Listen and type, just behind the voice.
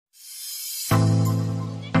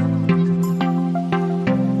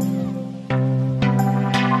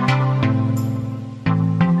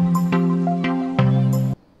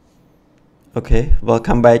Okay,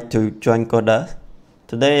 welcome back to JoinCoder.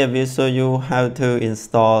 Today I will show you how to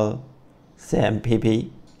install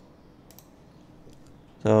Xampp.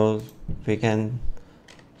 So we can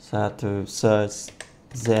start to search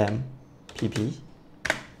Xampp.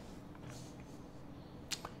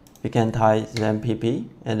 We can type Xampp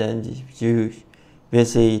and then you will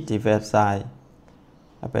see the website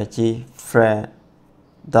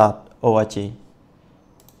apachefree.org.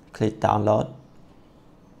 Click download.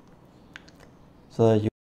 So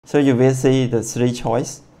you will see the three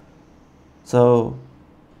choices. So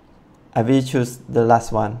I will choose the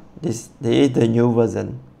last one. This is the new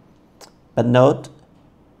version. But note,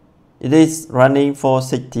 it is running for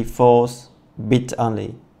 64-bit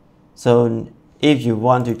only. So if you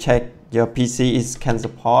want to check your PC can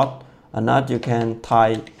support or not, you can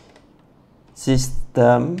type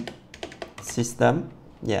system,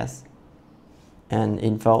 yes, and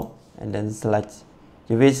info, and then select.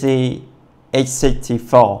 You will see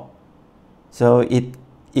x64. So it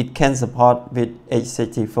can support with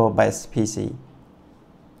x64 based PC.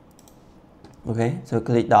 Okay, so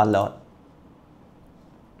click download,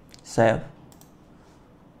 save,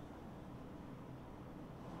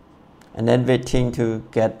 and then waiting to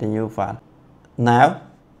get the new file. Now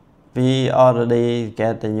we already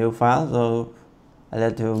get the new file, so I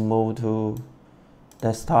let to move to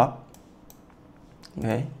desktop.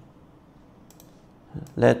 Okay,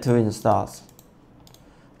 let to install.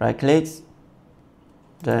 Right click,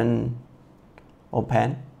 then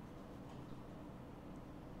open.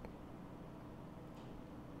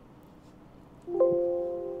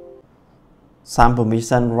 Some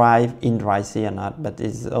permission right in right here or not, but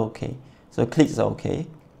it's okay. So click OK.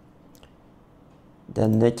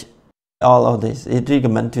 Then next, all of this it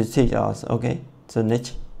recommend to tick also. Okay, so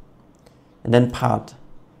next, and then path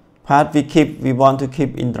we want to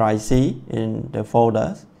keep in drive C in the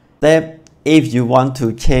folders. Then if you want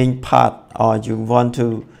to change path or you want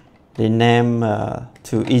to rename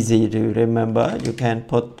too easy to remember, you can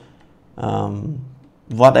put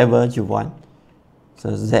whatever you want.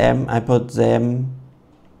 So Xampp, I put Xampp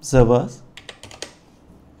servers.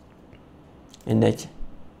 And next,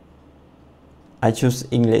 I choose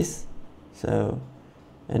English. So,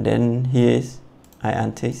 and then here is I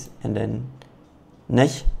untick, and then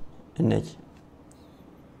next and next.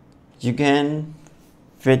 You can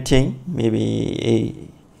waiting,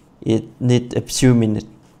 maybe it needs a few minutes.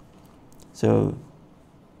 So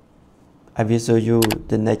I will show you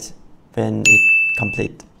the next when it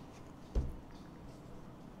complete.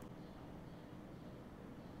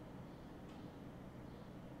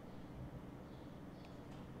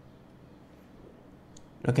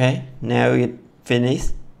 Okay, now it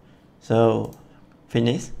finished. So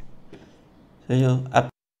finish. So you up.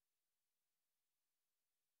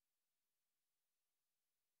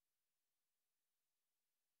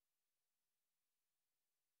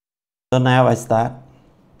 So now I start.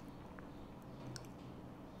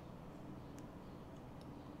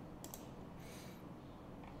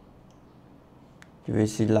 You will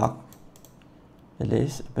see log. It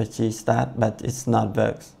is Apache start, but it's not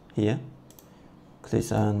works here.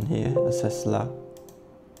 Click on here, access log.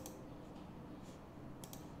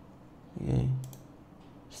 Okay,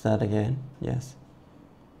 start again. Yes,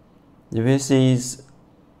 you will see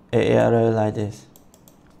an error like this.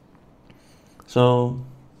 So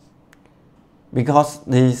because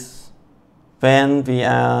this, when we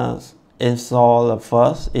are install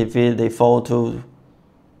first, it will default to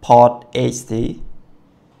port HT.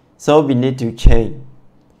 So we need to change.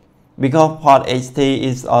 Because port HT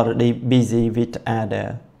is already busy with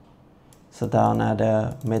other shutdown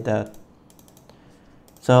other method.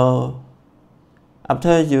 So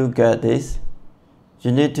after you get this,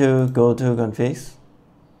 you need to go to config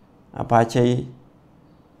Apache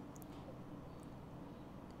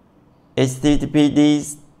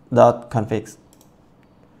httpd.config.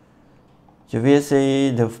 You will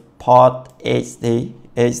see the port HT.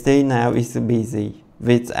 HT now is busy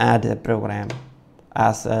with other program.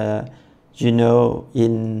 As you know,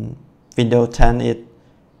 in Windows 10 it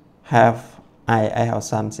have II or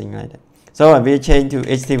something like that. So I will change to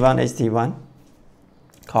ht1.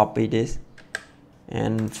 Copy this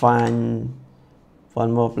and find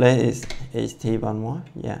one more place is ht1 more,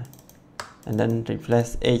 yeah, and then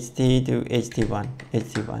replace ht to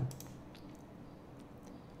ht1.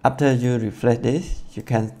 After you refresh this, you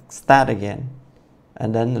can start again,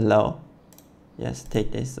 and then allow. Yes,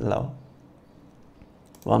 take this, allow.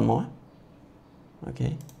 One more.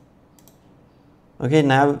 Okay,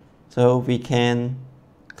 now so we can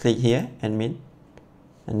click here, admin,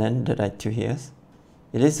 and then direct to here.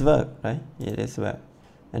 It is work, right? It is work,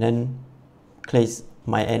 and then click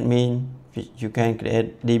my admin. You can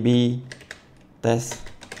create db test.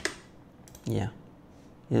 Yeah,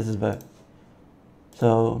 this is work.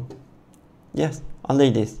 So yes, only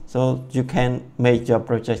this. So you can make your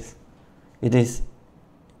projects. It is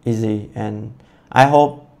easy, and I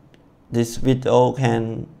hope this video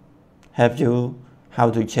can help you how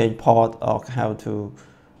to change port or how to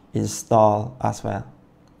install as well.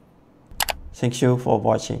 Thank you for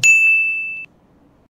watching.